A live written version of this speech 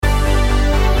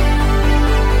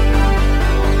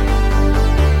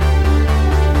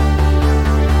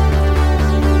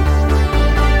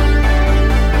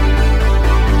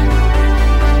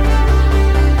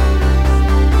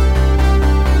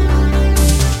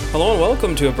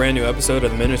welcome to a brand new episode of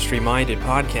the Ministry Minded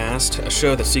Podcast, a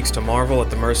show that seeks to marvel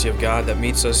at the mercy of God that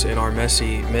meets us in our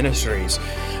messy ministries.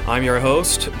 I'm your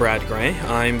host, Brad Gray.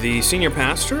 I'm the senior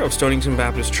pastor of Stonington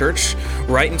Baptist Church,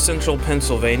 right in central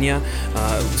Pennsylvania,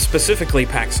 specifically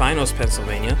Paxinos,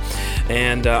 Pennsylvania.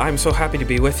 And I'm so happy to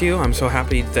be with you. I'm so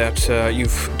happy that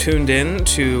you've tuned in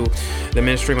to the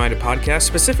Ministry Minded Podcast,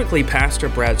 specifically Pastor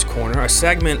Brad's Corner, a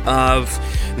segment of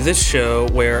this show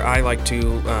where I like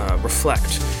to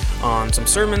reflect on some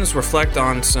sermons, reflect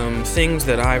on some things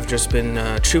that I've just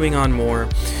been chewing on more.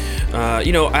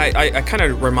 I kind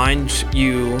of remind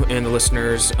you and the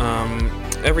listeners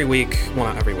every week, well,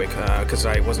 not every week, because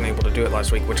I wasn't able to do it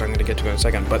last week, which I'm going to get to in a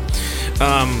second, but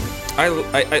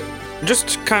I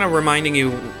just kind of reminding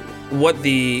you what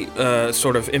the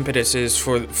sort of impetus is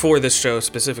for this show,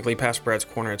 specifically Pastor Brad's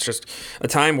Corner. It's just a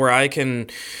time where I can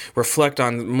reflect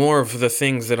on more of the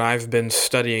things that I've been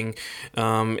studying.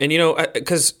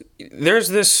 Because there's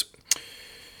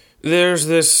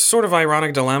this sort of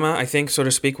ironic dilemma, I think, so to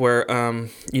speak, where,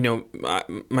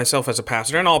 myself as a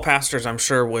pastor, and all pastors, I'm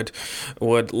sure,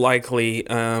 would likely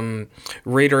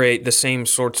reiterate the same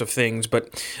sorts of things.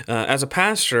 But as a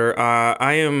pastor,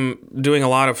 I am doing a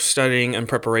lot of studying and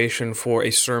preparation for a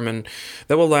sermon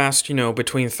that will last,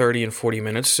 between 30 and 40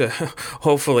 minutes.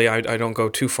 Hopefully, I don't go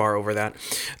too far over that.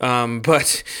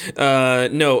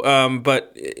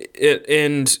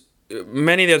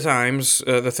 Many of the times,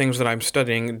 the things that I'm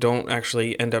studying don't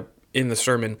actually end up in the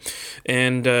sermon,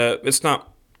 and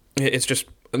it's just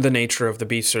the nature of the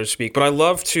beast, so to speak. But I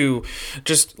love to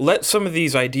just let some of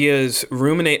these ideas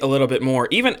ruminate a little bit more,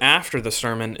 even after the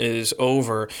sermon is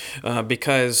over,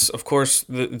 because, of course,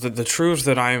 the truths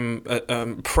that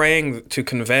I'm praying to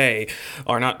convey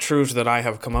are not truths that I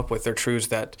have come up with. They're truths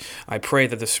that I pray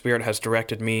that the Spirit has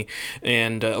directed me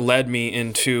and led me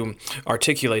into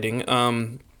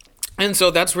articulating. And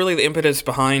so that's really the impetus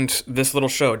behind this little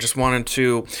show. Just wanted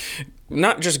to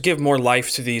not just give more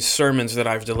life to these sermons that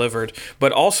I've delivered,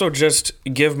 but also just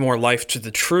give more life to the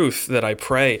truth that I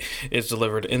pray is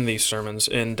delivered in these sermons.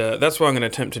 And that's what I'm going to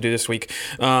attempt to do this week.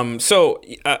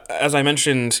 As I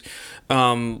mentioned,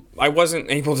 I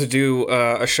wasn't able to do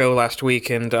a show last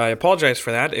week, and I apologize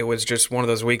for that. It was just one of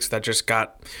those weeks that just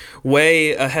got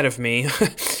way ahead of me,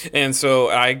 and so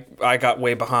I got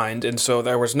way behind, and so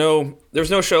there was no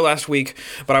show last week,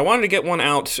 but I wanted to get one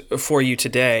out for you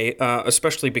today,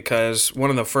 especially because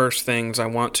one of the first things I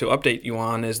want to update you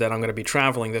on is that I'm going to be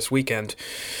traveling this weekend.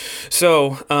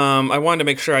 So I wanted to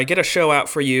make sure I get a show out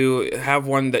for you, have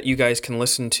one that you guys can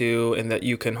listen to and that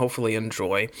you can hopefully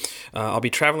enjoy. I'll be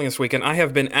traveling this weekend. I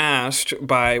have been asked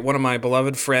by one of my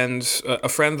beloved friends, a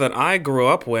friend that I grew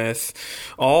up with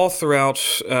all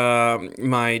throughout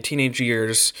my teenage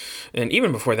years, and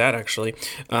even before that, actually.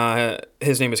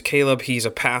 His name is Caleb. He's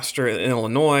a pastor in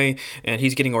Illinois, and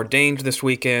he's getting ordained this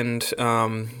weekend.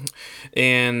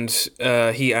 And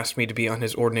he asked me to be on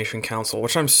his ordination council,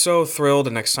 which I'm so thrilled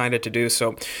and excited to do.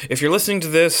 So if you're listening to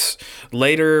this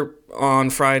later on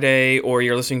Friday, or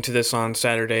you're listening to this on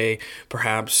Saturday,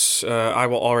 perhaps I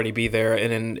will already be there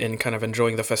and in kind of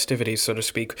enjoying the festivities, so to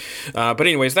speak. But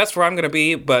anyways, that's where I'm going to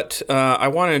be, but I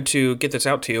wanted to get this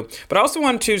out to you. But I also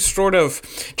wanted to sort of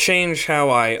change how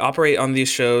I operate on these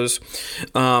shows.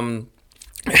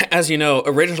 As you know,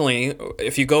 originally,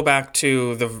 if you go back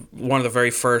to one of the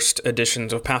very first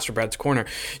editions of Pastor Brad's Corner,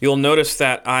 you'll notice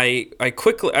that I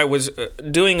was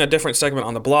doing a different segment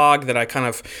on the blog that I kind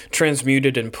of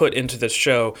transmuted and put into this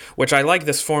show, which I like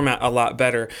this format a lot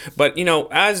better. But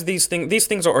as these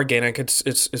things are organic,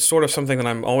 it's sort of something that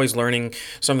I'm always learning,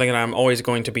 something that I'm always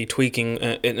going to be tweaking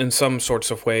in some sorts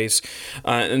of ways.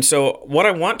 And so what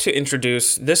I want to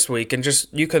introduce this week, and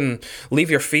just you can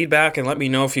leave your feedback and let me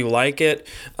know if you like it.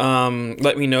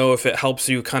 Let me know if it helps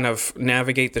you kind of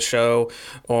navigate the show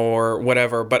or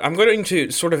whatever. But I'm going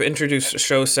to sort of introduce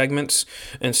show segments.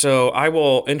 And so I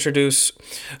will introduce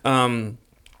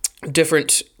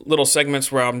different little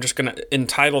segments where I'm just going to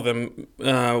entitle them,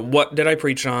 what did I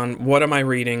preach on? What am I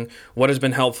reading? What has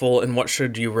been helpful? And what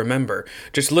should you remember?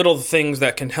 Just little things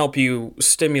that can help you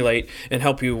stimulate and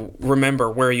help you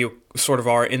remember where you sort of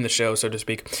are in the show, so to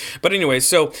speak. But anyway,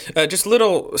 so just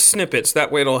little snippets.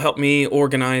 That way it'll help me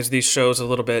organize these shows a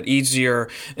little bit easier,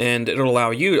 and it'll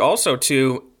allow you also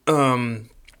to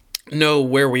know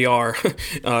where we are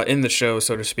in the show,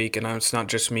 so to speak, and it's not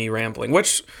just me rambling,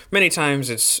 which many times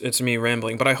it's me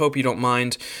rambling, but I hope you don't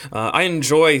mind. I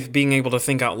enjoy being able to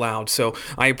think out loud, so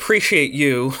I appreciate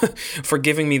you for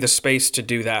giving me the space to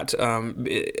do that,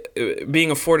 being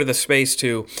afforded the space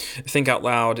to think out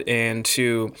loud and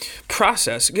to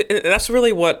process. That's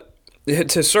really what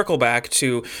to circle back,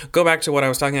 to go back to what I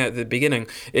was talking about at the beginning,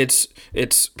 it's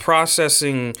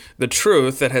processing the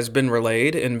truth that has been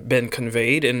relayed and been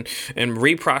conveyed, and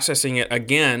reprocessing it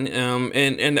again.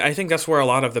 And I think that's where a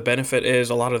lot of the benefit is,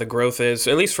 a lot of the growth is,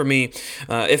 at least for me.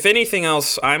 If anything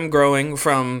else, I'm growing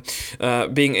from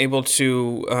being able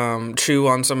to chew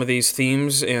on some of these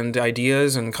themes and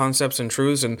ideas and concepts and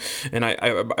truths, and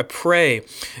I pray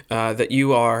that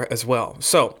you are as well.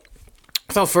 So,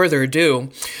 without further ado,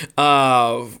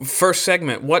 first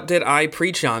segment, what did I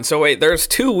preach on? So wait, there's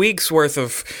 2 weeks worth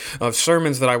of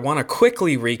sermons that I want to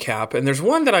quickly recap, and there's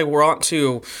one that I want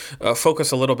to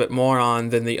focus a little bit more on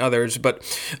than the others, but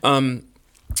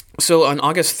so on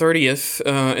August 30th,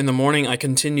 in the morning, I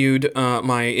continued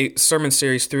my sermon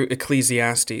series through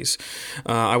Ecclesiastes.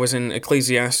 I was in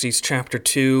Ecclesiastes chapter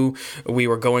 2. We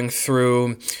were going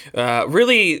through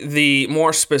really the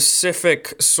more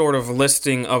specific sort of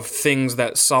listing of things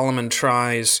that Solomon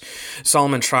tries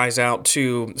out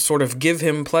to sort of give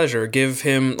him pleasure, give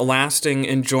him lasting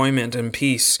enjoyment and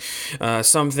peace,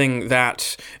 something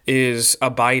that is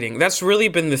abiding. That's really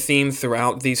been the theme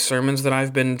throughout these sermons that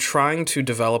I've been trying to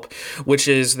develop, which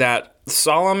is that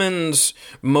Solomon's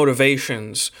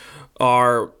motivations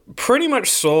are pretty much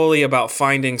solely about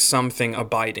finding something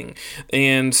abiding.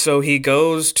 And so he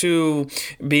goes to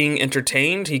being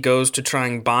entertained, he goes to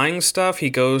trying buying stuff, he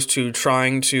goes to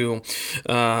trying to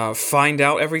find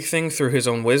out everything through his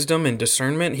own wisdom and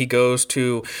discernment, he goes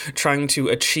to trying to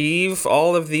achieve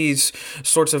all of these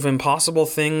sorts of impossible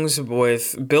things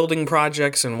with building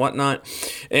projects and whatnot.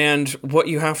 And what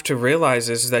you have to realize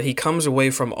is that he comes away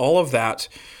from all of that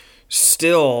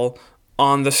still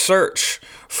on the search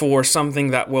for something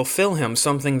that will fill him,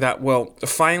 something that will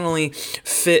finally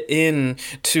fit in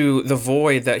to the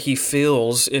void that he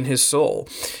feels in his soul.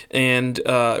 And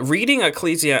reading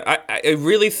Ecclesiastes, I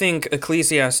really think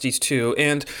Ecclesiastes 2,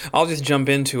 and I'll just jump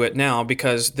into it now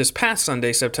because this past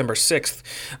Sunday, September 6th,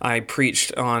 I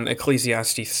preached on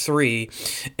Ecclesiastes 3,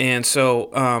 and so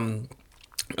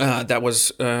that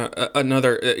was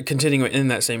another continuing in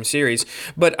that same series.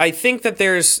 But I think that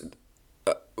there's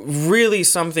really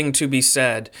something to be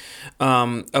said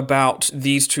about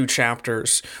these two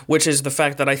chapters, which is the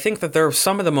fact that I think that they're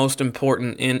some of the most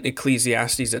important in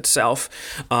Ecclesiastes itself.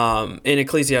 In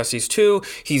Ecclesiastes 2,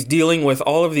 he's dealing with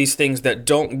all of these things that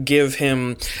don't give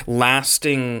him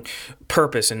lasting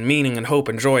purpose and meaning and hope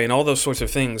and joy and all those sorts of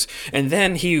things. And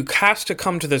then he has to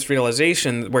come to this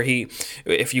realization where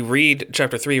if you read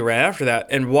chapter 3 right after that,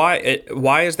 and why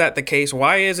is that the case?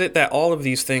 Why is it that all of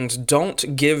these things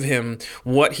don't give him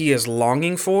what he is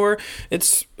longing for?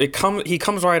 He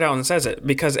comes right out and says it,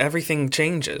 because everything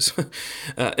changes.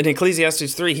 In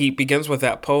Ecclesiastes 3, he begins with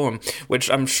that poem, which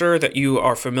I'm sure that you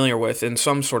are familiar with in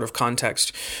some sort of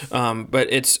context. But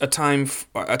it's a time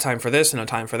for this and a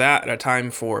time for that, and a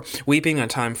time for weeping, a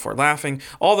time for laughing.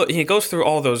 He goes through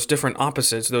all those different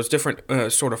opposites, those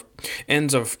different sort of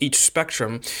ends of each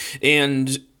spectrum,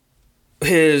 and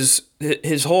his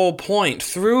whole point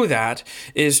through that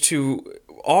is to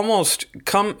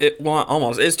come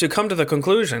to the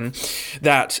conclusion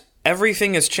that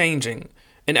everything is changing.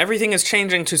 And everything is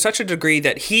changing to such a degree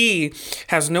that he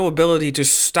has no ability to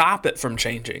stop it from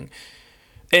changing.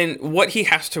 And what he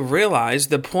has to realize,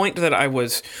 the point that I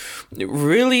was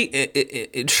really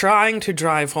trying to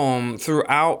drive home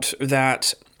throughout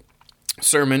that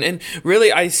sermon, and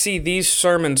really I see these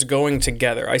sermons going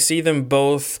together. I see them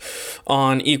both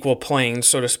on equal planes,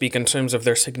 so to speak, in terms of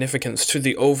their significance to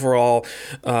the overall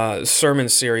sermon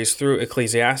series through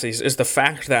Ecclesiastes, is the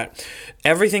fact that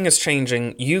everything is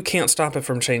changing. You can't stop it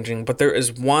from changing, but there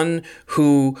is one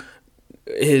who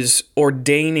is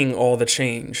ordaining all the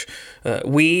change.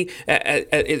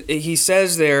 He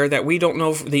says there that we don't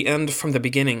know the end from the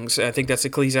beginnings. I think that's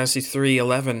Ecclesiastes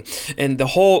 3:11, and the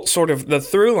whole sort of the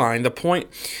through line, the point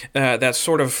that's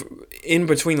sort of in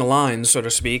between the lines, so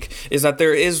to speak, is that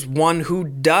there is one who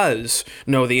does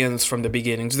know the ends from the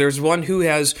beginnings. There's one who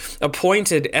has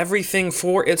appointed everything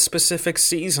for its specific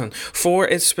season, for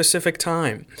its specific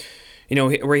time. You know,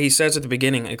 where he says at the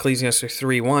beginning, Ecclesiastes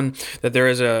 3:1, that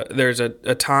there's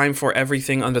a time for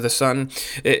everything under the sun.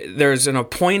 There's an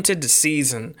appointed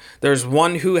season. There's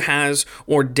one who has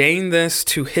ordained this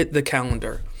to hit the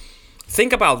calendar.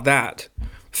 Think about that.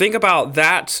 Think about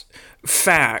that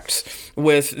fact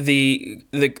with the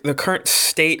current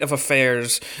state of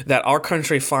affairs that our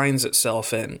country finds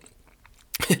itself in.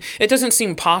 It doesn't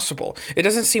seem possible. It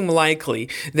doesn't seem likely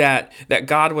that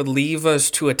God would leave us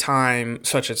to a time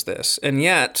such as this. And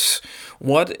yet,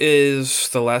 what is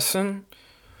the lesson?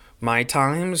 My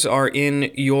times are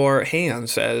in your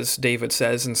hands, as David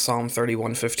says in Psalm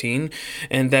 31:15,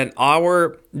 and that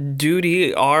our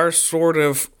duty, our sort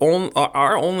of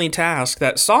our only task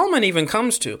that Solomon even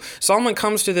comes to. Solomon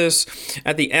comes to this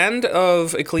at the end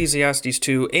of Ecclesiastes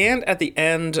 2 and at the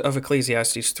end of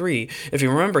Ecclesiastes 3. If you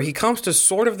remember, he comes to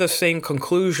sort of the same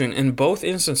conclusion in both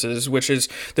instances, which is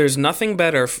there's nothing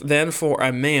better than for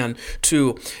a man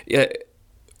to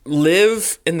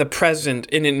live in the present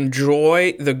and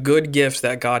enjoy the good gifts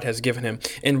that God has given him.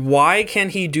 And why can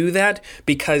he do that?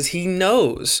 Because he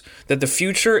knows that the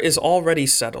future is already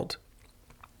settled.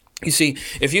 You see,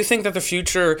 if you think that the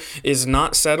future is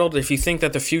not settled, if you think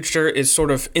that the future is sort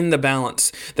of in the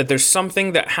balance, that there's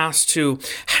something that has to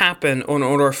happen in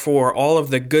order for all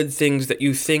of the good things that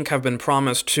you think have been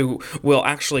promised to will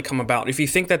actually come about, if you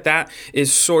think that that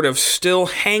is sort of still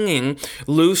hanging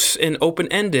loose and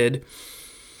open-ended,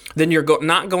 then you're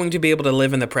not going to be able to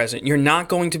live in the present. You're not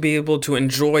going to be able to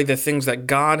enjoy the things that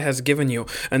God has given you.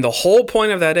 And the whole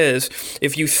point of that is,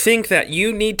 if you think that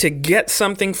you need to get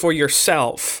something for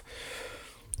yourself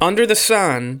under the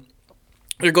sun,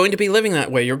 you're going to be living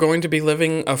that way. You're going to be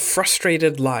living a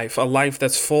frustrated life, a life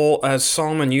that's full, as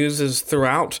Solomon uses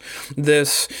throughout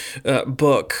this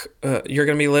book. You're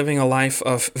going to be living a life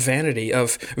of vanity,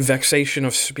 of vexation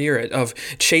of spirit, of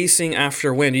chasing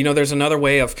after wind. You know, there's another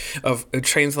way of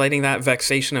translating that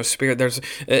vexation of spirit.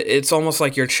 It's almost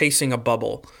like you're chasing a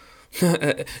bubble.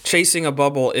 Chasing a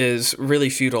bubble is really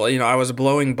futile. You know, I was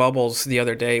blowing bubbles the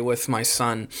other day with my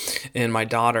son and my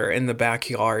daughter in the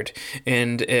backyard,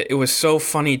 and it was so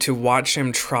funny to watch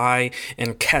him try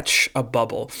and catch a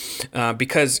bubble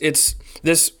because it's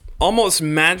this almost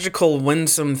magical,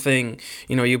 winsome thing.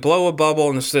 You know, you blow a bubble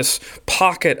and it's this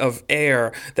pocket of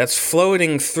air that's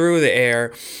floating through the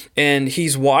air, and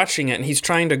he's watching it and he's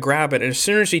trying to grab it, and as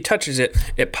soon as he touches it,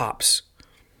 it pops.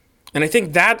 And I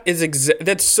think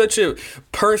that's such a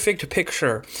perfect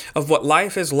picture of what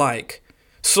life is like,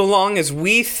 so long as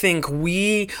we think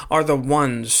we are the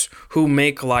ones who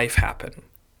make life happen.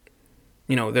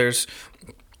 You know, there's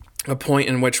a point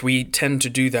in which we tend to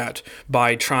do that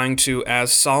by trying to,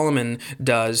 as Solomon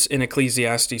does in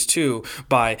Ecclesiastes 2,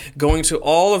 by going to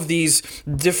all of these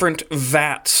different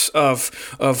vats of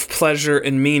pleasure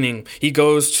and meaning. He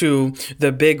goes to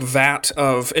the big vat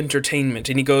of entertainment,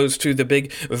 and he goes to the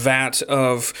big vat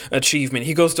of achievement.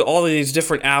 He goes to all of these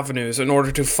different avenues in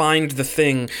order to find the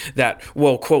thing that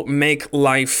will, quote, make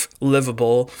life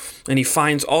livable. And he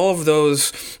finds all of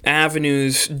those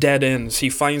avenues dead ends. He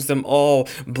finds them all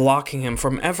blocking him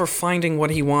from ever finding what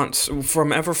he wants,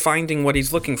 from ever finding what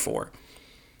he's looking for.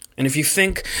 And if you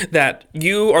think that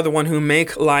you are the one who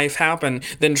make life happen,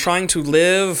 then trying to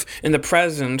live in the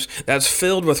present that's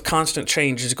filled with constant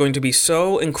change is going to be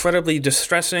so incredibly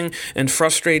distressing and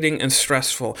frustrating and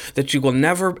stressful that you will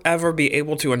never ever be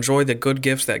able to enjoy the good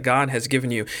gifts that God has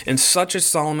given you. And such is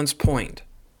Solomon's point,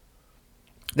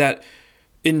 that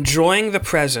enjoying the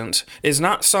present is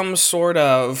not some sort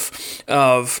of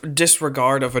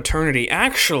disregard of eternity.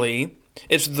 Actually,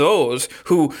 it's those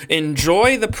who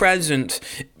enjoy the present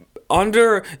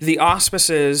under the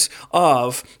auspices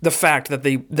of the fact that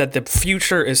the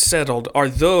future is settled are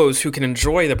those who can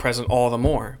enjoy the present all the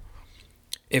more.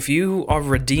 If you are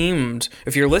redeemed,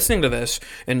 if you're listening to this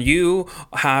and you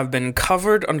have been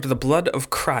covered under the blood of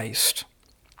Christ,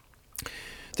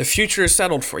 the future is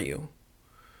settled for you.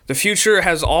 The future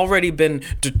has already been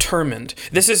determined.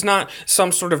 This is not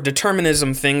some sort of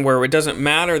determinism thing where it doesn't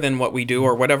matter then what we do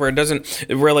or whatever. It doesn't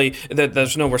really, that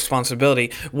there's no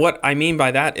responsibility. What I mean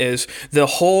by that is the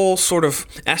whole sort of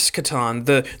eschaton,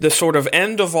 the sort of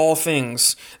end of all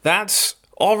things, that's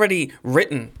already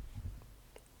written.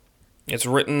 It's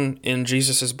written in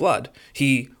Jesus' blood.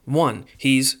 He won.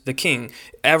 He's the king.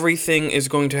 Everything is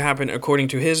going to happen according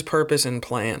to his purpose and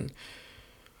plan.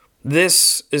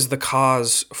 This is the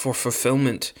cause for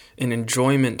fulfillment and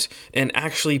enjoyment and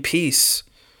actually peace.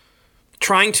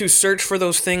 Trying to search for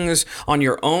those things on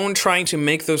your own, trying to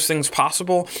make those things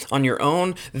possible on your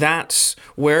own, that's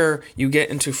where you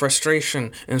get into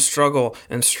frustration and struggle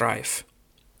and strife.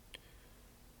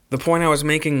 The point I was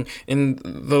making in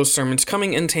those sermons,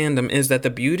 coming in tandem, is that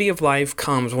the beauty of life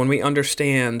comes when we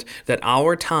understand that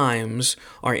our times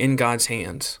are in God's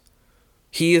hands.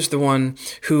 He is the one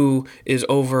who is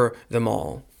over them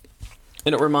all.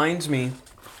 And it reminds me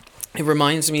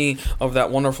of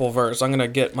that wonderful verse. I'm going to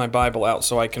get my Bible out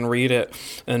so I can read it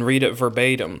and read it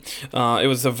verbatim. It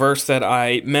was the verse that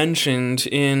I mentioned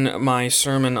in my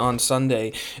sermon on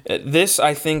Sunday. This,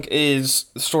 I think, is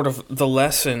sort of the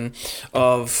lesson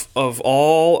of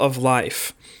all of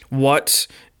life. What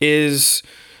is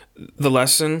the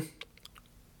lesson?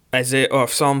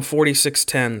 Psalm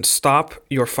 46:10, stop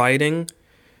your fighting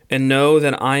and know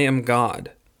that I am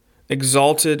God,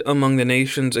 exalted among the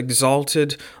nations,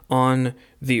 exalted on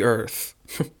the earth.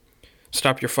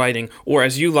 Stop your fighting. Or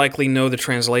as you likely know the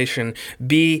translation,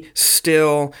 be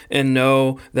still and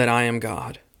know that I am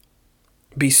God.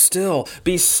 Be still.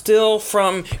 Be still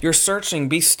from your searching.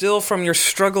 Be still from your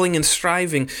struggling and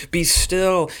striving. Be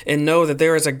still and know that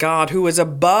there is a God who is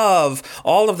above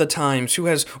all of the times, who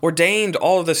has ordained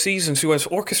all of the seasons, who has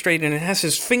orchestrated and has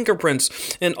his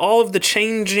fingerprints in all of the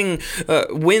changing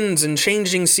winds and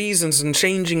changing seasons and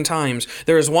changing times.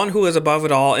 There is one who is above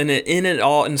it all and in it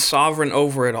all and sovereign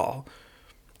over it all.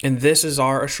 And this is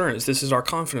our assurance. This is our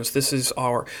confidence. This is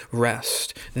our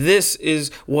rest. This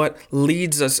is what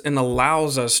leads us and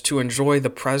allows us to enjoy the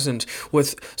present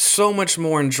with so much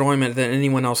more enjoyment than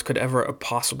anyone else could ever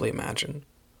possibly imagine.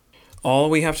 All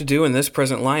we have to do in this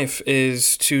present life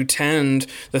is to tend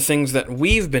the things that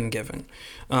we've been given.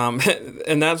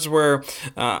 And that's where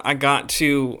I got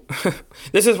to...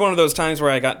 This is one of those times where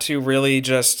I got to really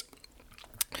just...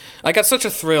 I got such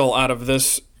a thrill out of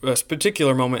this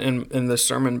particular moment in this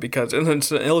sermon because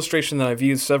it's an illustration that I've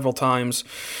used several times.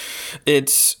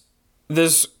 It's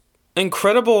this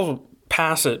incredible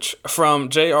passage from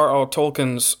J.R.R.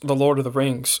 Tolkien's The Lord of the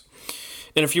Rings.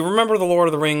 And if you remember The Lord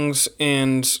of the Rings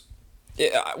and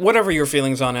whatever your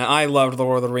feelings on it, I loved The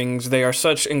Lord of the Rings. They are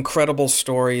such incredible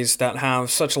stories that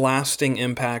have such lasting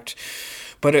impact.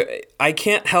 But I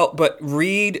can't help but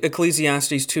read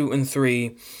Ecclesiastes 2 and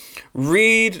 3,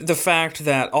 read the fact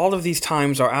that all of these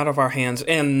times are out of our hands,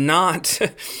 and not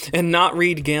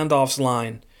read Gandalf's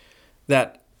line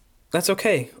that that's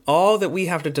okay. All that we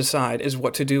have to decide is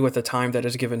what to do with the time that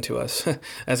is given to us,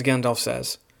 as Gandalf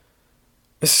says.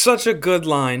 It's such a good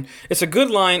line. It's a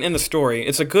good line in the story.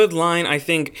 It's a good line, I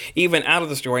think, even out of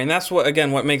the story. And that's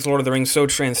what makes Lord of the Rings so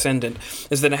transcendent,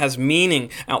 is that it has meaning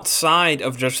outside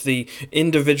of just the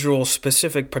individual,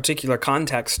 specific, particular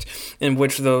context in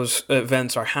which those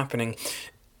events are happening.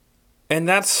 And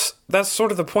that's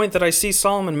sort of the point that I see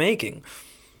Solomon making.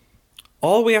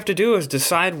 All we have to do is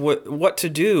decide what to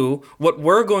do, what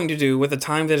we're going to do with the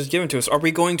time that is given to us. Are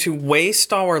we going to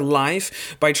waste our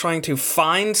life by trying to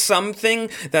find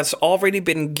something that's already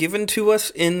been given to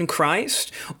us in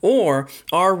Christ? Or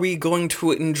are we going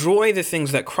to enjoy the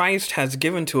things that Christ has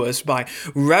given to us by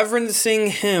reverencing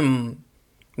Him,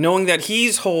 knowing that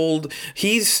He's holding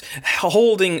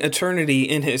eternity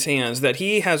in His hands, that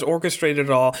He has orchestrated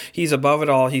it all, He's above it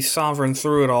all, He's sovereign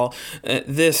through it all.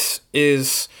 This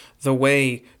is the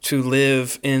way to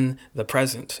live in the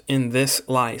present, in this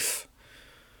life.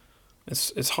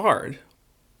 It's hard.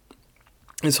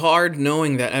 It's hard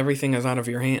knowing that everything is out of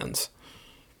your hands.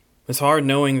 It's hard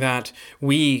knowing that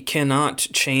we cannot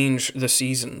change the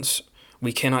seasons.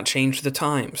 We cannot change the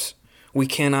times. We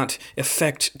cannot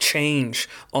effect change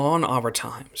on our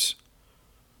times.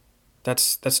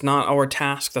 That's not our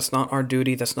task. That's not our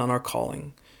duty. That's not our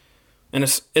calling. And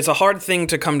it's a hard thing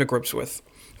to come to grips with,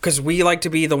 because we like to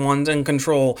be the ones in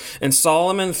control. And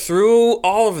Solomon, through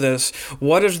all of this,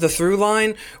 what is the through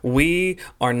line? We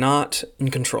are not in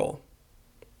control.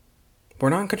 We're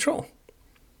not in control.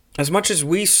 As much as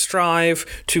we strive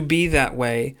to be that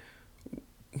way,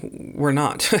 we're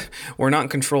not. We're not in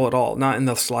control at all, not in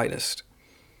the slightest.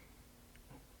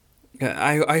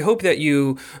 I hope that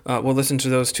you will listen to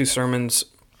those two sermons.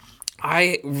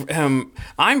 I'm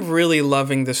really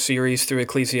loving this series through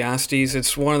Ecclesiastes.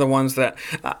 It's one of the ones that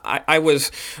I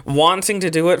was wanting to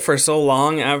do it for so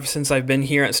long, ever since I've been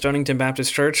here at Stonington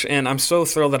Baptist Church, and I'm so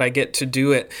thrilled that I get to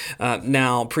do it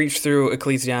now, preach through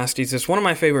Ecclesiastes. It's one of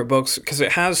my favorite books because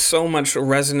it has so much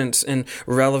resonance and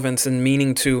relevance and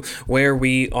meaning to where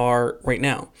we are right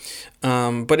now.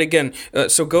 But again,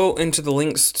 so go into the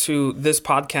links to this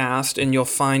podcast and you'll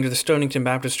find the Stonington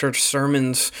Baptist Church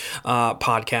Sermons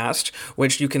podcast,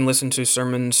 which you can listen to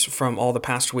sermons from all the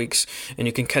past weeks, and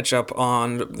you can catch up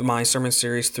on my sermon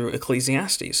series through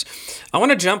Ecclesiastes. I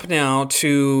want to jump now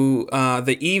to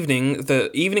the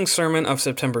evening sermon of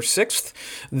September 6th,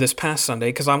 this past Sunday,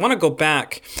 because I want to go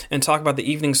back and talk about the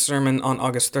evening sermon on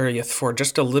August 30th for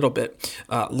just a little bit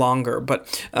longer.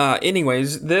 But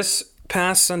anyways, this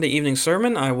past Sunday evening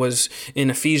sermon, I was in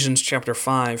Ephesians chapter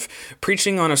 5,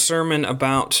 preaching on a sermon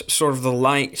about sort of the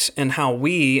light and how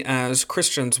we as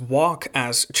Christians walk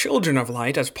as children of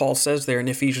light, as Paul says there in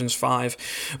Ephesians 5,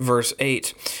 verse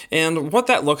 8, and what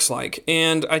that looks like.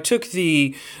 And I took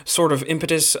the sort of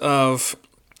impetus of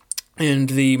and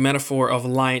the metaphor of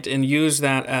light, and use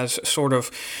that as sort of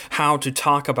how to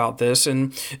talk about this.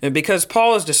 And because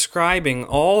Paul is describing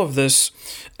all of this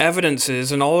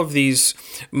evidences and all of these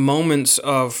moments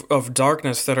of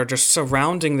darkness that are just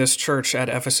surrounding this church at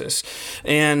Ephesus.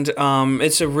 And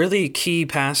it's a really key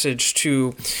passage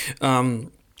to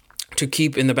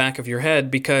keep in the back of your head,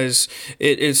 because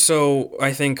it is so,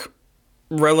 I think,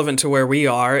 relevant to where we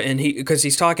are, and because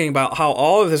he's talking about how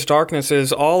all of this darkness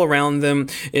is all around them,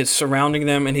 it's surrounding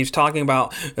them, and he's talking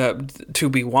about to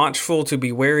be watchful, to be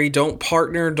wary, don't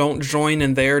partner, don't join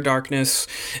in their darkness,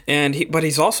 but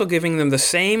he's also giving them the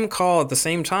same call at the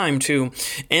same time to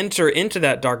enter into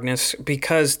that darkness,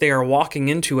 because they are walking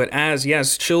into it as,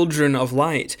 yes, children of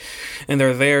light, and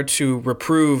they're there to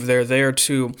reprove, they're there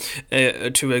to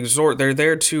exhort, they're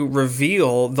there to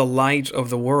reveal the light of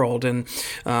the world. And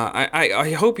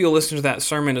I hope you'll listen to that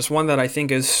sermon. It's one that I think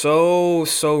is so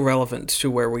relevant to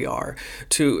where we are,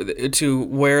 to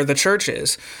where the church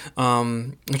is,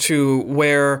 to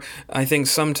where I think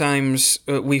sometimes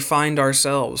we find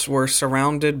ourselves. We're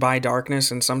surrounded by darkness,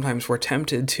 and sometimes we're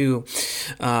tempted to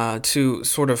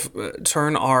sort of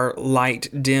turn our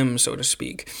light dim, so to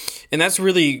speak. And that's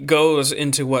really goes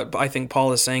into what I think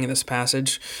Paul is saying in this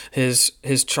passage. His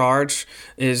charge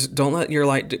is, don't let your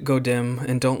light go dim,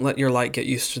 and don't let your light get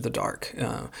used to the dark.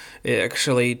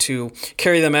 Actually, to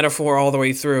carry the metaphor all the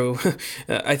way through,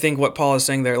 I think what Paul is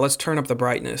saying there, let's turn up the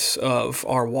brightness of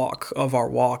our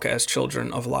walk as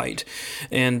children of light.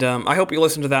 And I hope you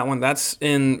listen to that one. That's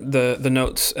in the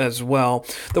notes as well.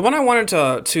 The one I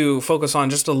wanted to focus on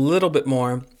just a little bit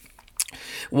more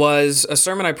was a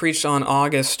sermon I preached on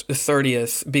August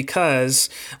 30th, because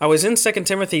I was in 2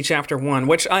 Timothy chapter 1,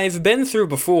 which I've been through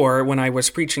before when I was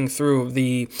preaching through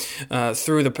the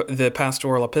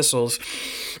pastoral epistles,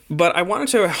 but I wanted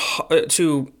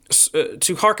to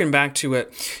hearken back to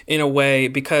it in a way,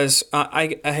 because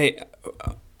I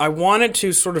wanted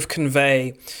to sort of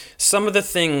convey some of the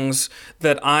things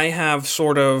that I have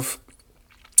sort of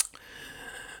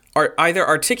are either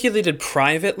articulated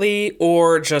privately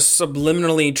or just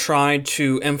subliminally tried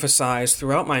to emphasize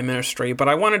throughout my ministry, but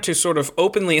I wanted to sort of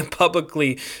openly and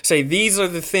publicly say these are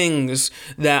the things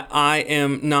that I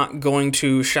am not going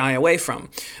to shy away from.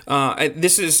 I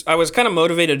was kind of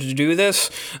motivated to do this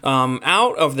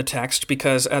out of the text,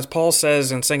 because as Paul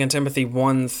says in 2 Timothy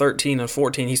 1:13 and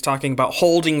 14, he's talking about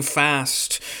holding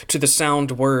fast to the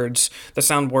sound words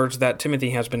that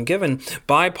Timothy has been given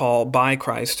by Paul, by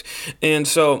Christ. And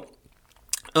so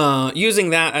using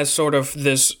that as sort of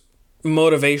this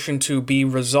motivation to be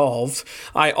resolved,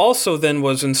 I also then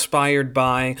was inspired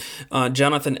by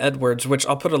Jonathan Edwards, which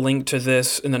I'll put a link to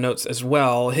this in the notes as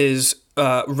well, his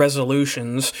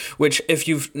resolutions, which if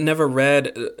you've never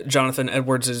read Jonathan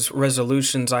Edwards'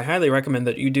 resolutions, I highly recommend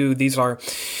that you do. These are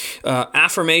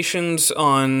affirmations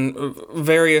on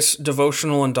various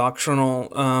devotional and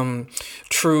doctrinal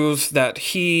truths that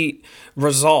he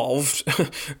resolved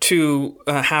to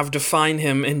have define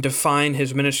him and define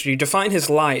his ministry, define his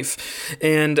life.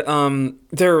 And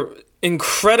they're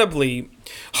incredibly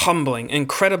humbling,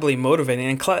 incredibly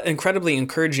motivating, incredibly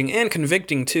encouraging, and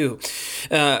convicting too.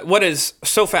 What is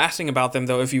so fascinating about them,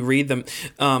 though, if you read them,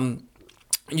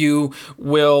 you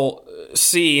will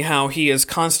see how he is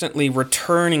constantly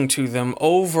returning to them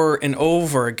over and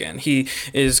over again. He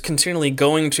is continually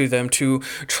going to them to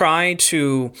try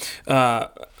to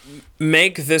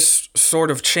make this sort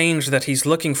of change that he's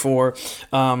looking for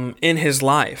in his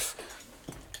life.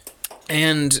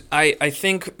 And I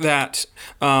think that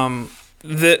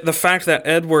the fact that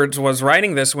Edwards was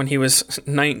writing this when he was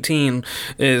 19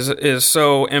 is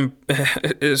so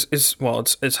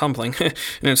it's humbling and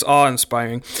it's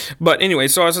awe-inspiring. But anyway,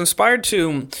 so I was inspired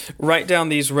to write down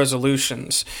these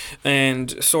resolutions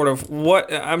and sort of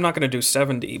what I'm not going to do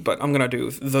 70, but I'm going to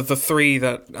do the three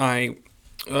that I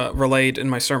relayed in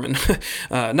my sermon.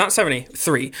 Not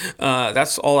 73.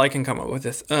 That's all I can come up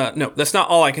with. No, that's not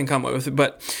all I can come up with,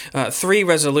 but 3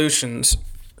 resolutions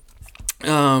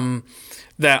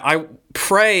that I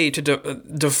pray to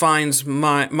defines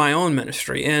my own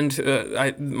ministry and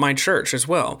my church as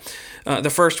well.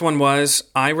 The first one was,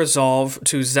 I resolve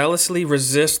to zealously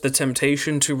resist the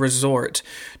temptation to resort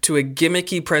to a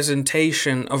gimmicky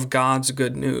presentation of God's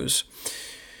good news.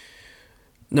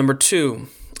 Number 2,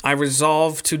 I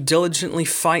resolve to diligently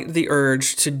fight the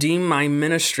urge to deem my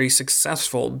ministry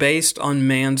successful based on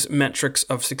man's metrics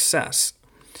of success.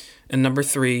 And number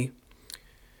 3,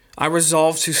 I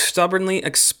resolve to stubbornly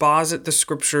exposit the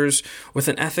Scriptures with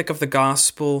an ethic of the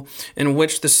gospel in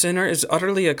which the sinner is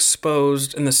utterly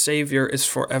exposed and the Savior is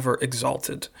forever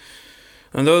exalted.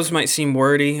 And those might seem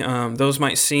wordy, those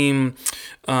might seem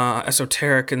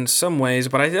esoteric in some ways,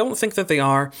 but I don't think that they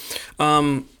are.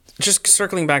 Just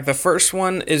circling back, the first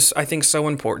one is, I think, so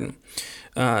important.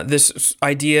 This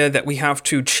idea that we have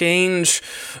to change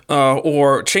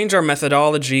our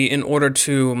methodology in order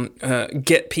to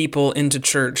get people into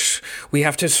church. We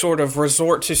have to sort of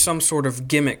resort to some sort of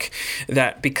gimmick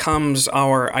that becomes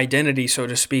our identity, so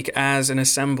to speak, as an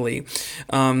assembly.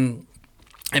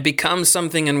 It becomes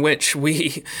something in which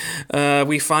we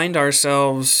find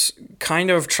ourselves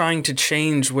kind of trying to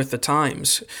change with the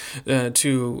times,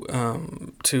 to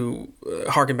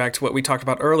harken back to what we talked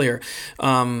about earlier.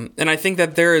 And I think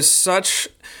that there's such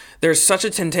a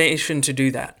temptation to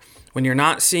do that. When you're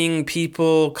not seeing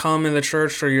people come in the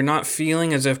church, or you're not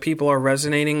feeling as if people are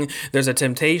resonating, there's a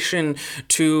temptation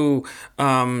to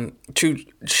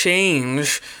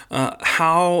change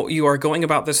how you are going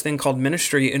about this thing called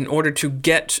ministry in order to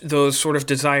get those sort of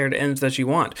desired ends that you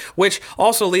want. Which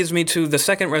also leads me to the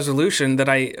second resolution that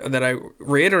I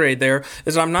reiterate there,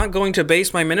 is I'm not going to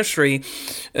base my ministry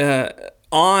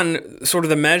on sort of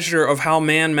the measure of how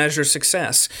man measures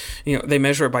success. They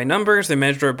measure it by numbers, they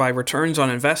measure it by returns on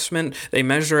investment, they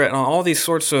measure it on all these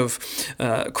sorts of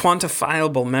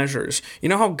quantifiable measures. You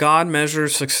know how God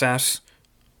measures success?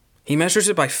 He measures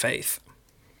it by faith.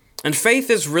 And faith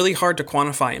is really hard to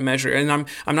quantify and measure. And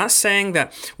I'm not saying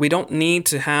that we don't need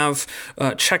to have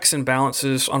checks and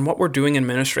balances on what we're doing in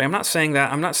ministry. I'm not saying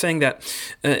that. I'm not saying that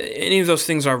any of those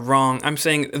things are wrong. I'm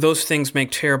saying those things make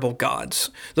terrible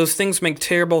gods. Those things make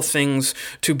terrible things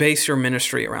to base your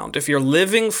ministry around. If you're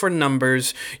living for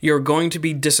numbers, you're going to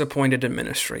be disappointed in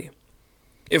ministry.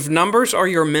 If numbers are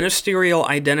your ministerial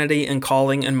identity and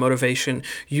calling and motivation,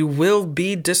 you will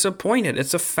be disappointed.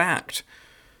 It's a fact.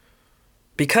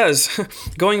 Because,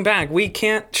 going back, we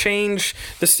can't change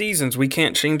the seasons. We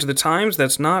can't change the times.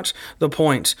 That's not the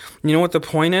point. You know what the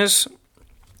point is?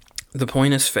 The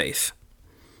point is faith.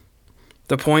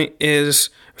 The point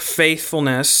is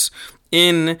faithfulness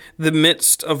in the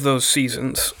midst of those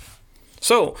seasons.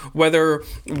 So, whether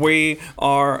we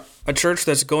are a church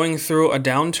that's going through a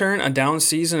downturn, a down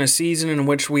season, a season in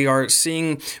which we are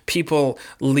seeing people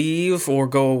leave or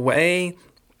go away,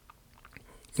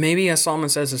 maybe, as Solomon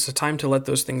says, it's a time to let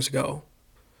those things go.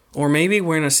 Or maybe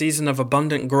we're in a season of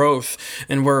abundant growth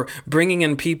and we're bringing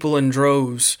in people in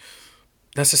droves.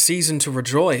 That's a season to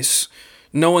rejoice,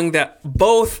 knowing that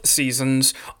both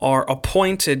seasons are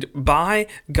appointed by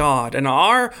God. And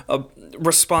our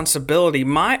responsibility,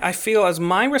 I feel as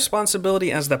my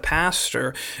responsibility as the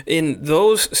pastor in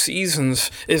those seasons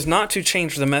is not to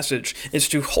change the message. It's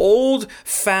to hold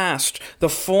fast the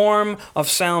form of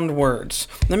sound words.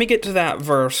 Let me get to that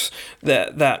verse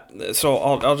so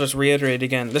I'll just reiterate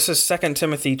again. This is 2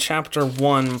 Timothy chapter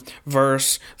 1,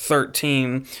 verse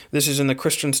 13. This is in the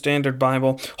Christian Standard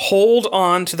Bible. Hold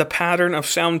on to the pattern of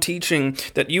sound teaching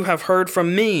that you have heard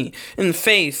from me in the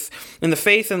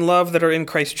faith and love that are in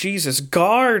Christ Jesus.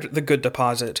 Guard the good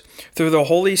deposit through the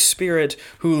Holy Spirit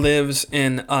who lives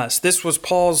in us. This was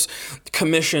Paul's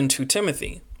commission to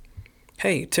Timothy.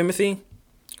 Hey, Timothy,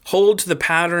 hold to the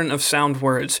pattern of sound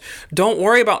words. Don't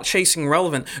worry about chasing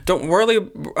relevant. Don't worry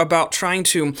about trying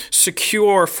to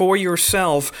secure for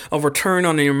yourself a return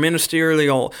on your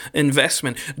ministerial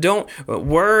investment. Don't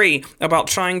worry about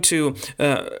trying to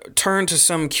turn to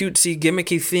some cutesy,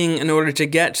 gimmicky thing in order to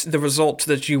get the result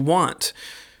that you want.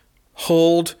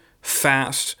 Hold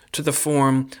fast to the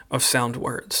form of sound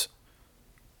words.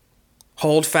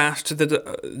 Hold fast to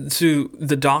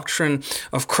the doctrine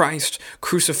of Christ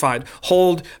crucified.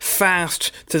 Hold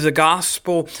fast to the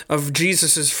gospel of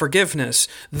Jesus' forgiveness.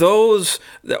 That's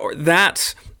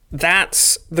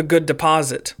the good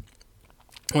deposit.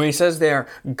 When he says there,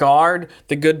 guard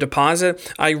the good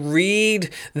deposit, I read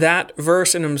that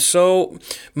verse and I'm so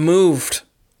moved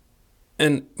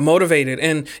and motivated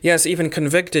and, yes, even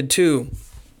convicted too.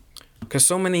 Because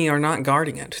so many are not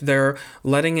guarding it. They're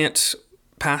letting it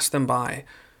pass them by.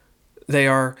 They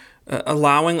are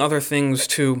allowing other things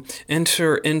to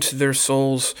enter into their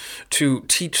souls to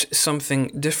teach something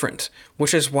different,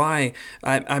 which is why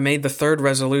I made the third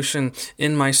resolution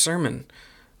in my sermon.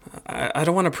 I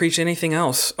don't want to preach anything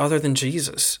else other than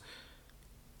Jesus.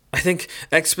 I think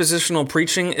expositional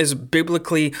preaching is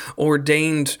biblically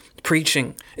ordained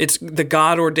preaching. It's the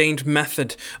God-ordained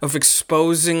method of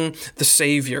exposing the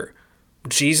Savior.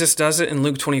 Jesus does it in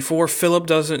Luke 24. Philip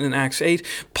does it in Acts 8.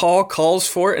 Paul calls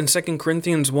for it in 2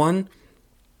 Corinthians 1.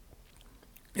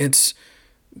 It's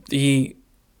the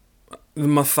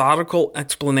methodical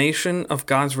explanation of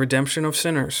God's redemption of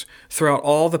sinners throughout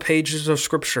all the pages of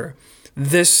Scripture.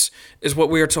 This is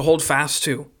what we are to hold fast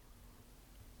to.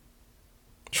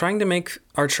 trying to make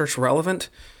our church relevant,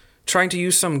 trying to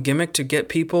use some gimmick to get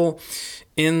people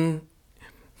in.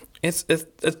 It's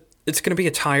going to be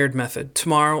a tired method.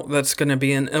 Tomorrow, that's going to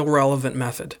be an irrelevant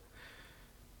method.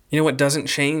 You know what doesn't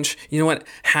change? You know what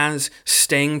has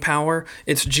staying power?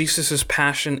 It's Jesus'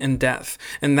 passion and death.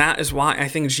 And that is why I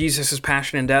think Jesus'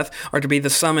 passion and death are to be the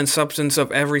sum and substance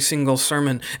of every single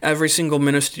sermon, every single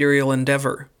ministerial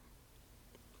endeavor.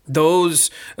 That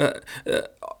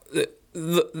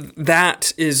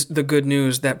is the good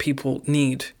news that people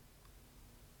need.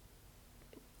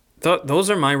 Those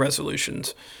are my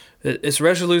resolutions. It's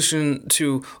resolution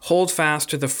to hold fast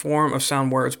to the form of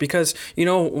sound words, because you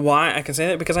know why I can say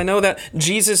that? Because I know that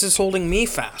Jesus is holding me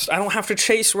fast. I don't have to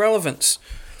chase relevance,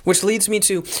 which leads me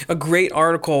to a great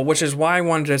article, which is why I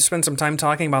wanted to spend some time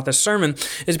talking about this sermon,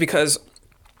 is because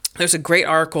there's a great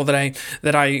article that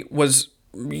I was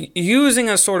using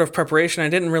as sort of preparation. I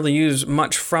didn't really use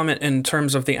much from it in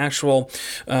terms of the actual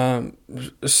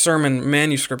sermon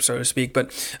manuscript, so to speak,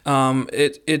 but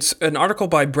it's an article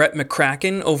by Brett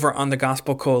McCracken over on the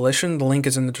Gospel Coalition. The link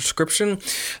is in the description.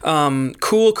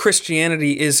 Cool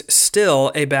Christianity is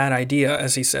still a bad idea,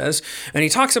 as he says, and he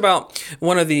talks about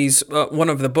one of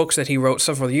the books that he wrote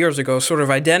several years ago, sort of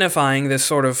identifying this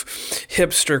sort of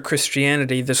hipster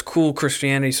Christianity, this cool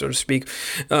Christianity, so to speak,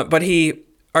 but he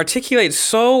articulates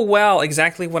so well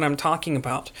exactly what I'm talking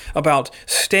about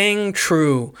staying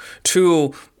true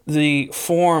to the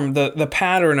form, the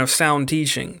pattern of sound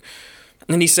teaching.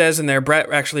 And he says in there,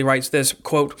 Brett actually writes this,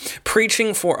 quote,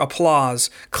 "Preaching for applause,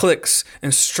 clicks,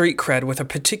 and street cred with a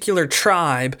particular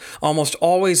tribe almost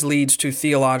always leads to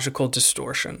theological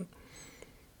distortion."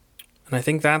 And I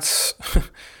think that's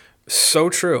so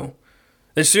true.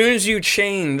 As soon as you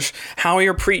change how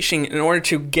you're preaching in order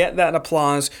to get that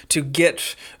applause, to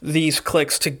get these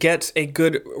clicks, to get a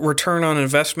good return on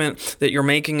investment that you're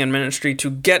making in ministry,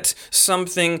 to get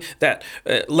something that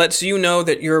lets you know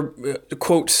that you're,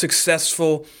 quote,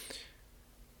 successful,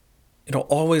 it'll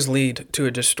always lead to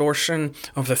a distortion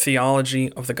of the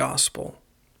theology of the gospel.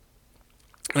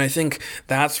 And I think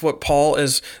that's what Paul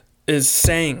is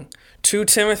saying to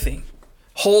Timothy.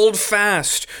 Hold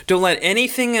fast. Don't let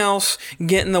anything else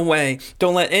get in the way.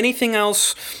 Don't let anything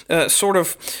else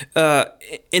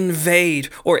invade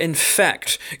or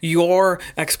infect your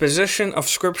exposition of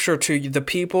Scripture to the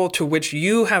people to which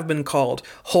you have been called.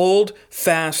 Hold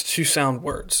fast to sound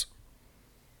words.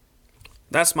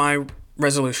 That's my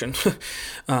resolution.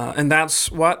 And that's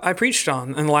what I preached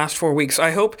on in the last 4 weeks.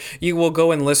 I hope you will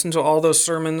go and listen to all those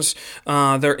sermons.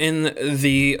 They're in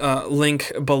the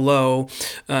link below,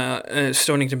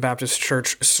 Stonington Baptist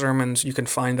Church sermons. You can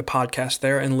find the podcast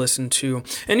there and listen to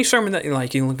any sermon that you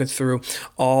like. You can look through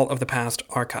all of the past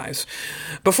archives.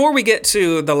 Before we get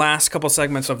to the last couple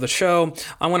segments of the show,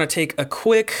 I want to take a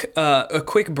quick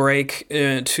break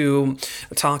to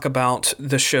talk about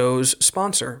the show's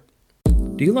sponsor.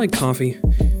 Do you like coffee?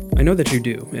 I know that you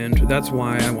do, and that's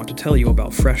why I want to tell you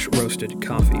about Fresh Roasted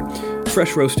Coffee.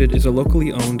 Fresh Roasted is a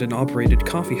locally owned and operated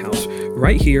coffee house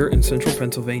right here in central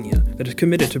Pennsylvania that is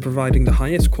committed to providing the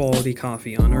highest quality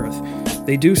coffee on earth.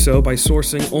 They do so by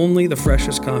sourcing only the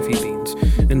freshest coffee beans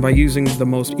and by using the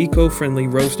most eco-friendly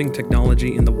roasting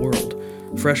technology in the world.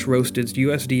 Fresh Roasted's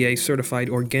USDA-certified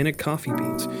organic coffee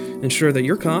beans ensure that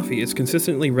your coffee is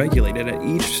consistently regulated at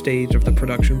each stage of the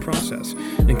production process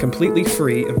and completely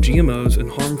free of GMOs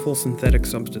and harmful synthetic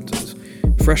substances.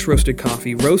 Fresh Roasted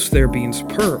Coffee roasts their beans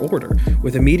per order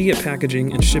with immediate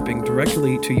packaging and shipping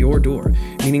directly to your door,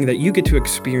 meaning that you get to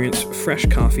experience fresh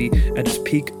coffee at its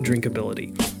peak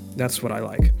drinkability. That's what I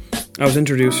like. I was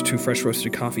introduced to Fresh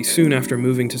Roasted Coffee soon after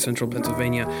moving to central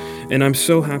Pennsylvania, and I'm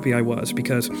so happy I was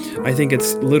because I think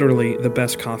it's literally the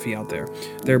best coffee out there.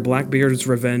 Their Blackbeard's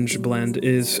Revenge blend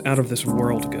is out of this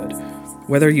world good.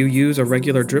 Whether you use a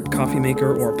regular drip coffee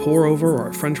maker or a pour-over or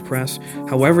a French press,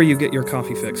 however you get your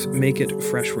coffee fix, make it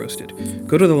fresh roasted.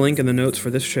 Go to the link in the notes for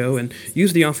this show and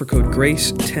use the offer code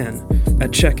GRACE10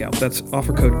 at checkout. That's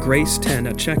offer code GRACE10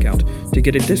 at checkout to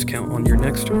get a discount on your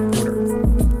next order.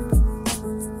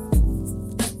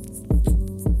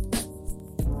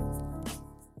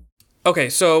 Okay,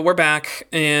 so we're back,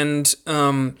 and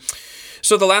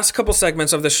so the last couple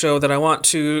segments of the show that I want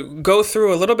to go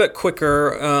through a little bit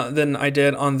quicker than I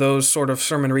did on those sort of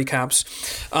sermon recaps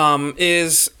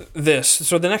is this.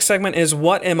 So the next segment is,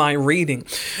 what am I reading?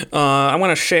 I want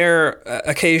to share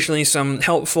occasionally some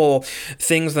helpful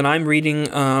things that I'm reading,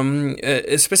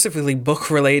 specifically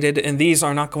book-related, and these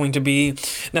are not going to be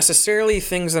necessarily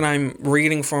things that I'm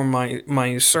reading for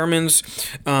my sermons,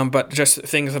 but just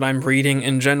things that I'm reading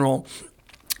in general.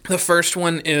 The first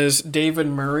one is David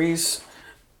Murray's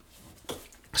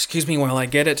excuse me while I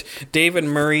get it, David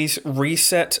Murray's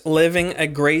Reset: Living a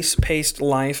Grace-Paced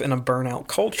Life in a Burnout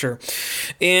Culture.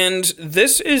 And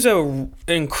this is a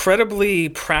incredibly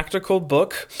practical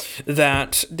book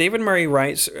that David Murray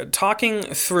writes, talking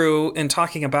through and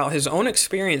talking about his own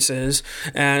experiences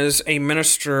as a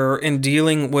minister in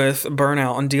dealing with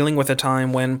burnout and dealing with a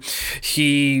time when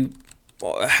he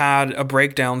had a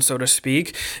breakdown, so to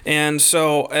speak. And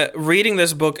so reading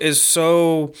this book is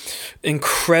so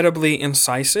incredibly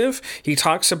incisive. He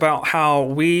talks about how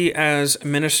we as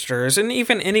ministers, and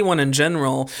even anyone in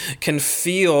general, can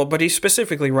feel, but he's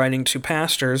specifically writing to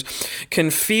pastors, can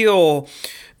feel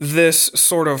this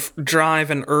sort of drive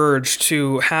and urge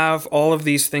to have all of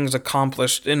these things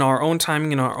accomplished in our own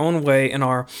timing, in our own way, in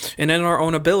our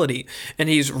own ability. And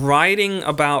he's writing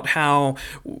about how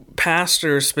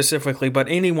pastors specifically, but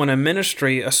anyone in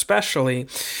ministry especially,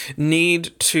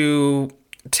 need to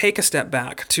take a step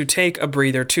back, to take a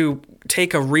breather, to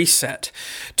take a reset,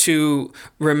 to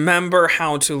remember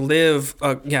how to live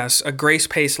a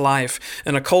grace-paced life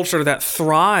in a culture that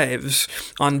thrives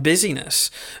on busyness.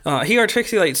 He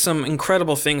articulates some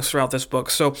incredible things throughout this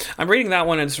book. So I'm reading that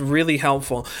one. It's really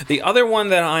helpful. The other one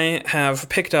that I have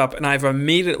picked up and I've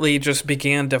immediately just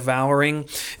began devouring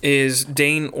is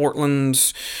Dane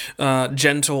Ortland's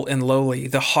Gentle and Lowly,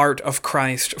 The Heart of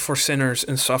Christ for Sinners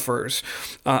and Sufferers.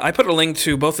 I put a link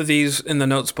to both of these in the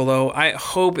notes below. I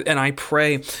hope and I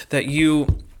pray that you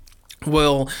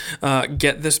will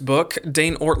get this book.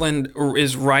 Dane Ortland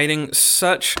is writing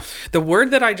such... The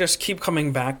word that I just keep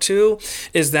coming back to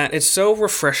is that it's so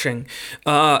refreshing.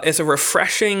 It's a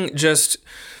refreshing just...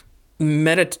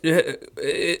 It's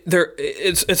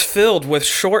filled with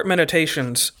short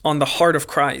meditations on the heart of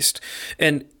Christ.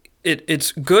 And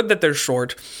it's good that they're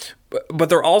short, but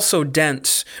they're also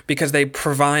dense because they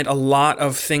provide a lot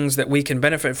of things that we can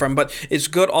benefit from. But it's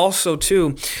good also,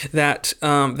 too, that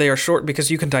they are short because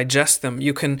you can digest them.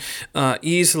 You can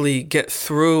easily get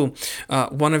through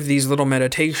one of these little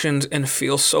meditations and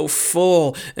feel so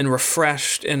full and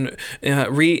refreshed and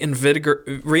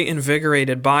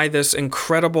reinvigorated by this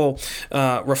incredible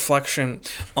reflection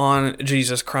on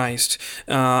Jesus Christ.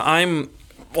 I'm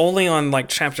only on like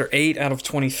chapter 8 out of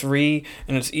 23,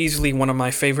 and it's easily one of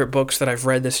my favorite books that I've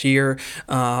read this year,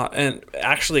 and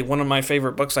actually one of my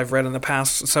favorite books I've read in the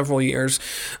past several years.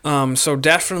 So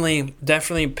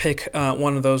definitely pick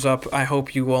one of those up. I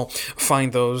hope you will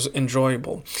find those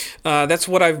enjoyable. That's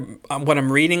what I'm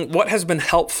reading. What has been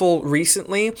helpful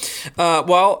recently?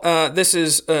 This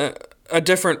is a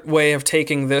different way of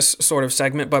taking this sort of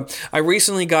segment, but I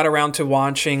recently got around to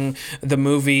watching the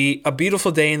movie A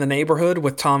Beautiful Day in the Neighborhood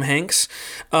with Tom Hanks.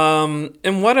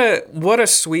 And what a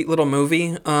sweet little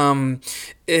movie. Number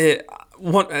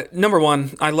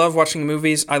one, I love watching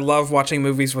movies. I love watching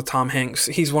movies with Tom Hanks.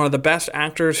 He's one of the best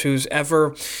actors who's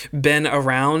ever been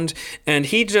around, and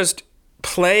he just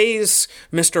plays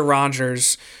Mr.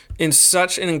 Rogers in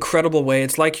such an incredible way.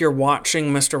 It's like you're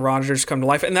watching Mr. Rogers come to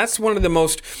life. And that's one of the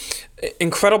most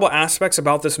incredible aspects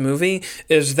about this movie,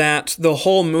 is that the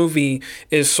whole movie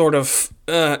is sort of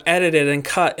edited and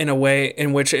cut in a way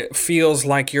in which it feels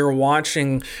like you're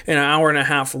watching an hour and a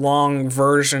half long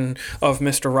version of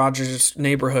Mr. Rogers'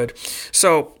 Neighborhood.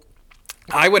 So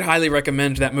I would highly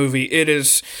recommend that movie. It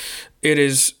is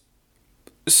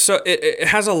so it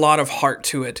has a lot of heart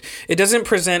to it. It doesn't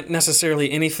present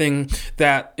necessarily anything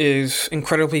that is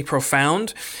incredibly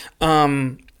profound,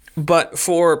 but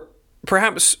for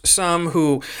perhaps some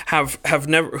who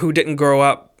who didn't grow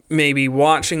up maybe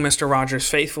watching Mr. Rogers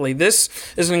faithfully, this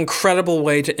is an incredible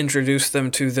way to introduce them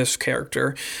to this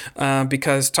character,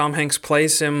 because Tom Hanks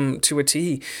plays him to a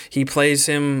T. He plays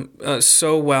him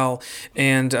so well,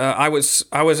 and I was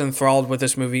enthralled with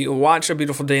this movie. Watch A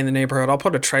Beautiful Day in the Neighborhood. I'll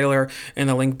put a trailer in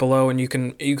the link below, and you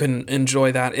can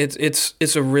enjoy that.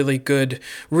 It's a really good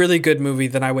movie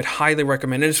that I would highly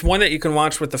recommend. It's one that you can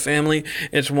watch with the family.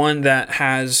 It's one that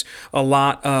has a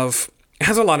lot of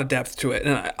depth to it,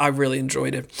 and I really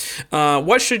enjoyed it.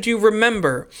 What should you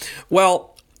remember?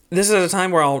 Well, this is a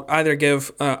time where I'll either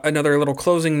give another little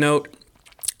closing note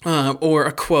or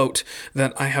a quote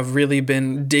that I have really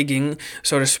been digging,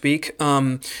 so to speak.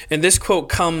 And this quote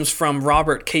comes from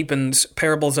Robert Capen's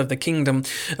Parables of the Kingdom.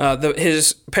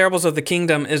 His Parables of the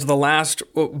Kingdom is the last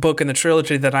book in the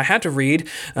trilogy that I had to read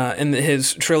in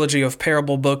his trilogy of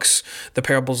parable books, the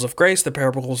Parables of Grace, the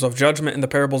Parables of Judgment, and the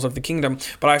Parables of the Kingdom.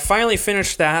 But I finally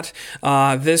finished that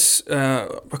a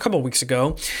couple weeks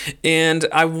ago, and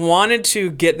I wanted to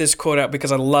get this quote out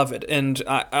because I love it, and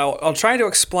I'll try to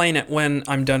explain it when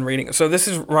I'm done reading it. So this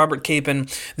is Robert Capen.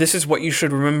 This is what you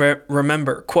should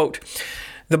remember. Quote,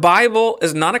 The Bible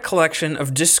is not a collection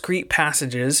of discrete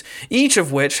passages, each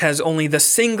of which has only the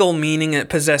single meaning it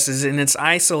possesses in its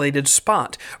isolated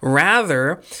spot.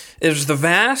 Rather, it is the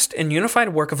vast and unified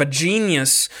work of a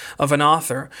genius of an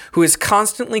author who is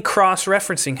constantly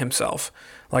cross-referencing himself.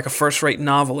 Like a first-rate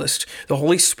novelist, the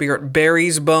Holy Spirit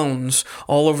buries bones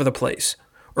all over the place.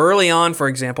 Early on, for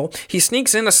example, he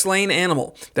sneaks in a slain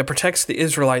animal that protects the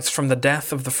Israelites from the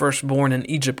death of the firstborn in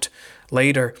Egypt.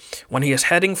 Later, when he is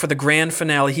heading for the grand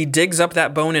finale, he digs up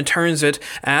that bone and turns it,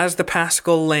 as the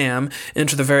Paschal lamb,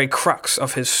 into the very crux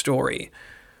of his story.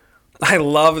 I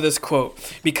love this quote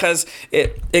because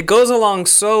it goes along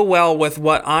so well with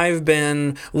what I've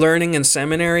been learning in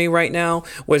seminary right now,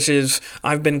 which is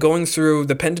I've been going through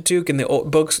the Pentateuch and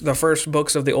the first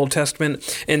books of the Old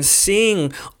Testament, and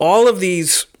seeing all of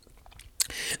these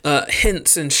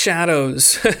hints and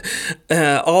shadows,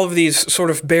 all of these sort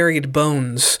of buried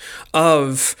bones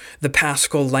of the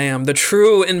Paschal Lamb, the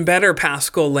true and better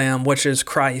Paschal Lamb, which is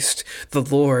Christ the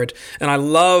Lord. And I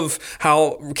love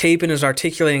how Capon is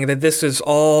articulating that this is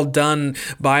all done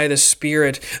by the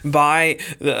Spirit, by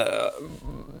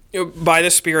the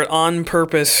Spirit on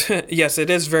purpose. Yes, it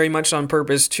is very much on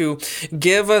purpose to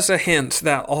give us a hint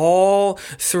that all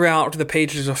throughout the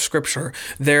pages of Scripture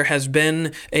there has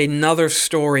been another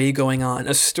story going on,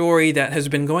 a story that has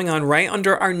been going on right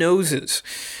under our noses.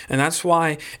 And that's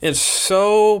why it's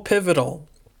so pivotal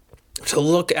to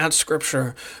look at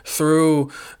Scripture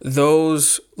through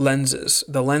those lenses,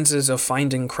 the lenses of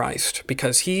finding Christ,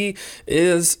 because He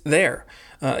is there.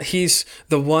 He's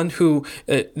the one who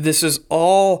this is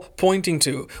all pointing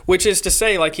to, which is to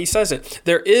say, like he says it,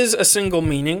 there is a single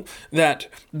meaning that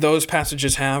those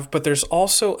passages have, but there's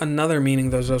also another meaning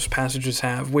those passages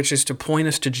have, which is to point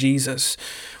us to Jesus.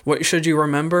 What should you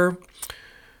remember?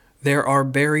 There are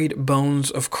buried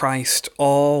bones of Christ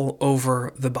all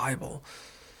over the Bible.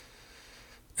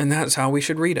 And that's how we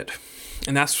should read it.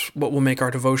 And that's what will make our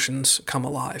devotions come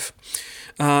alive.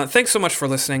 Thanks so much for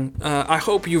listening. I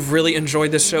hope you've really enjoyed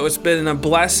this show. It's been a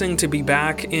blessing to be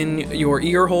back in your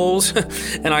ear holes,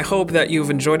 and I hope that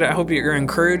you've enjoyed it. I hope you're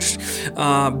encouraged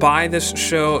by this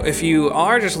show. If you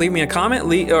are, just leave me a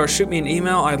comment or shoot me an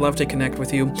email. I'd love to connect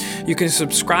with you. You can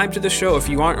subscribe to the show if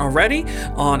you aren't already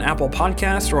on Apple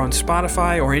Podcasts or on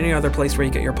Spotify or any other place where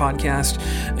you get your podcast,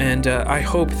 and I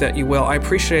hope that you will. I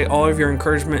appreciate all of your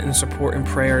encouragement and support and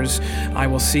prayers. I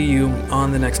will see you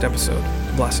on the next episode.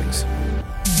 Blessings.